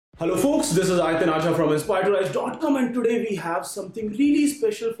Hello folks, this is Aitanacha from InspiredRise.com and today we have something really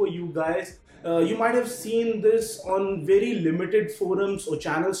special for you guys. You might have seen this on very limited forums or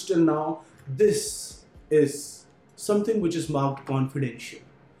channels till now. This is something which is marked confidential.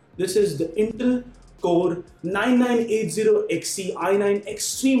 This is the Intel Core 9980XE i9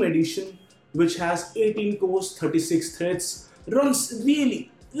 Extreme Edition, which has 18 cores, 36 threads, runs really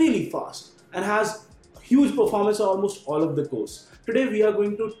fast and has huge performance on almost all of the cores. Today we are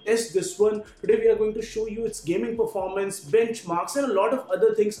going to test this one. Today we are going to show you its gaming performance, benchmarks and a lot of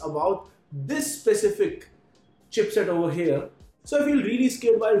other things about this specific chipset over here. So I feel really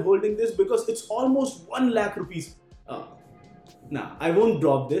scared while holding this because it's almost 1 lakh rupees. Nah, I won't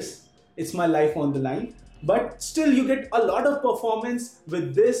drop this. It's my life on the line. But still you get a lot of performance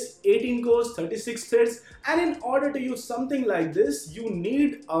with this 18 cores, 36 threads, and in order to use something like this, you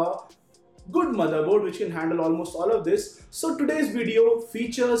need a good motherboard which can handle almost all of this. So today's video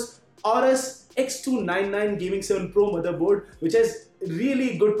features Aorus X299 Gaming 7 Pro motherboard, which has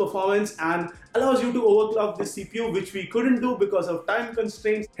really good performance and allows you to overclock the CPU, which we couldn't do because of time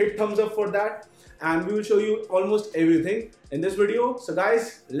constraints. Hit thumbs up for that, and we will show you almost everything in this video. So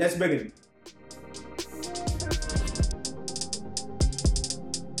guys, let's begin.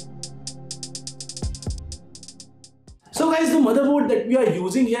 So guys, the motherboard that we are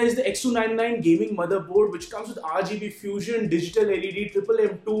using here is the X299 gaming motherboard, which comes with RGB fusion, digital LED, triple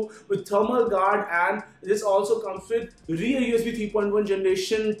M2 with thermal guard, and this also comes with rear USB 3.1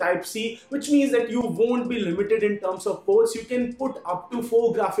 generation Type C, which means that you won't be limited in terms of ports. You can put up to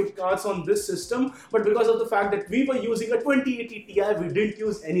 4 graphic cards on this system, but because of the fact that we were using a 2080 Ti, we didn't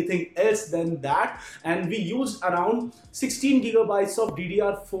use anything else than that, and we used around 16 gigabytes of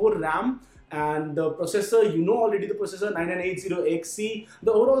DDR4 RAM. And the processor, you know already the processor 9980XE.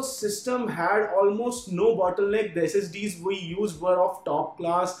 The overall system had almost no bottleneck. The SSDs we used were of top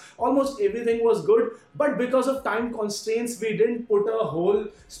class. Almost everything was good, but because of time constraints, we didn't put a whole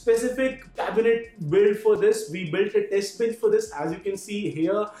specific cabinet build for this. We built a test bench for this, as you can see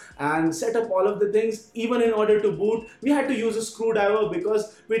here, and set up all of the things. Even in order to boot, we had to use a screwdriver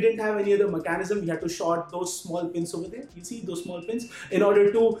because we didn't have any other mechanism. We had to short those small pins over there. You see those small pins in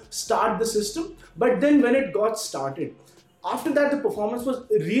order to start the system. But then when it got started, after that the performance was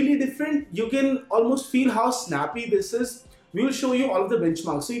really different. You can almost feel how snappy this is. We will show you all of the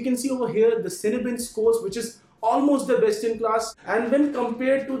benchmarks. So you can see over here the cinebench scores, which is almost the best in class, and when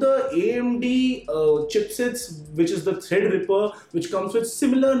compared to the AMD chipsets, which is the threadripper, which comes with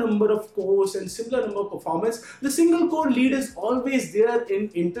similar number of cores and similar number of performance, the single core lead is always there in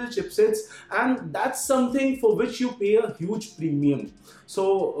Intel chipsets, and that's something for which you pay a huge premium.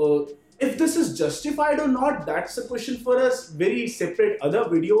 So if this is justified or not, that's a question for us, very separate other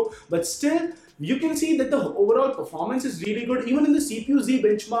video, but still you can see that the overall performance is really good. Even in the CPU-Z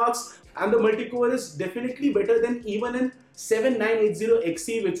benchmarks, and the multi-core is definitely better than even in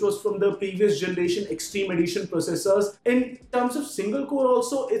 7980XE, which was from the previous generation Extreme Edition processors. In terms of single core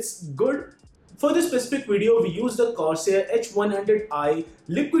also, it's good. For this specific video, we used the Corsair H100i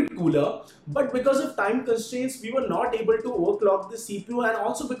liquid cooler, but because of time constraints, we were not able to overclock the CPU, and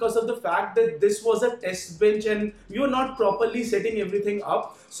also because of the fact that this was a test bench and we were not properly setting everything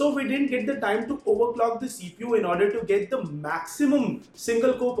up, so we didn't get the time to overclock the CPU in order to get the maximum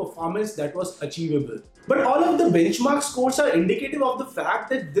single core performance that was achievable. But all of the benchmark scores are indicative of the fact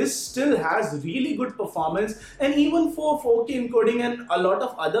that this still has really good performance, and even for 4K encoding and a lot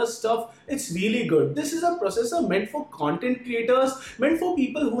of other stuff, it's really good. This is a processor meant for content creators, meant for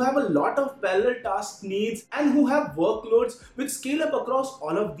people who have a lot of parallel task needs and who have workloads which scale up across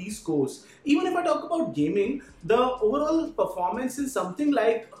all of these cores. Even if I talk about gaming, the overall performance in something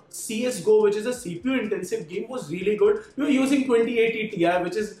like CSGO, which is a CPU intensive game, was really good. We were using 2080 Ti,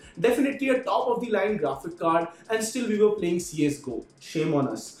 which is definitely a top of the line graphic card, and still we were playing CSGO. Shame on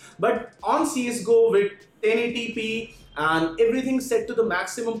us. But on CSGO with 1080p and everything set to the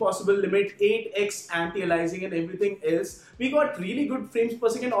maximum possible limit, 8x anti-aliasing and everything else, we got really good frames per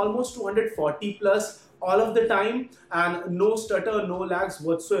second, almost 240 plus all of the time, and no stutter, no lags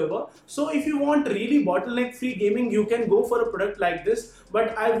whatsoever. So if you want really bottleneck free gaming, you can go for a product like this,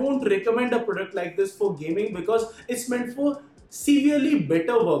 but I won't recommend a product like this for gaming because it's meant for severely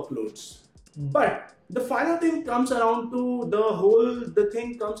better workloads. But the final thing comes around to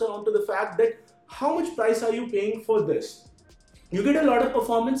the fact that how much price are you paying for this? You get a lot of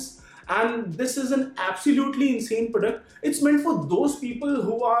performance, and this is an absolutely insane product. It's meant for those people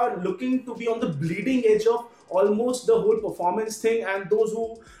who are looking to be on the bleeding edge of almost the whole performance thing, and those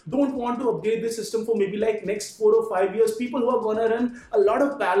who don't want to upgrade the system for maybe like next 4 or 5 years, people who are gonna run a lot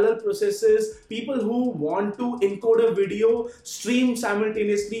of parallel processes, people who want to encode a video, stream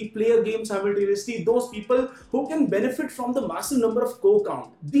simultaneously, play a game simultaneously, those people who can benefit from the massive number of core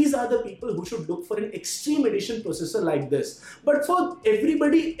count. These are the people who should look for an extreme edition processor like this. But for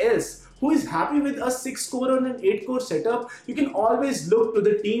everybody else who is happy with a 6-core or an 8-core setup, you can always look to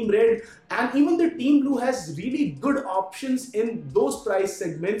the Team Red, and even the Team Blue has really good options in those price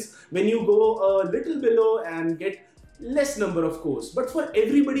segments when you go a little below and get less number of cores. But for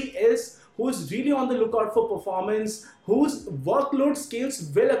everybody else who is really on the lookout for performance, whose workload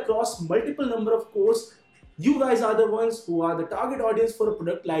scales well across multiple number of cores, you guys are the ones who are the target audience for a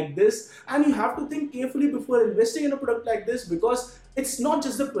product like this. And you have to think carefully before investing in a product like this, because it's not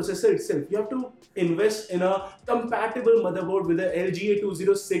just the processor itself. You have to invest in a compatible motherboard with a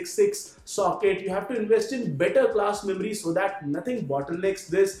LGA2066 socket. You have to invest in better class memory so that nothing bottlenecks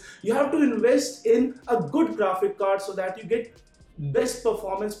this. You have to invest in a good graphic card so that you get best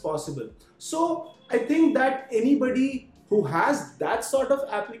performance possible. So I think that anybody who has that sort of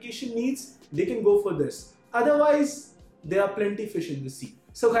application needs, they can go for this. Otherwise, there are plenty fish in the sea.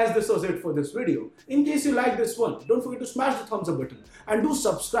 So guys, this was it for this video. In case you like this one, don't forget to smash the thumbs up button and do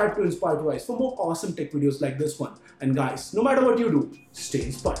subscribe to Inspired to Rise for more awesome tech videos like this one. And guys, no matter what you do, stay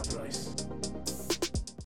inspired to rise.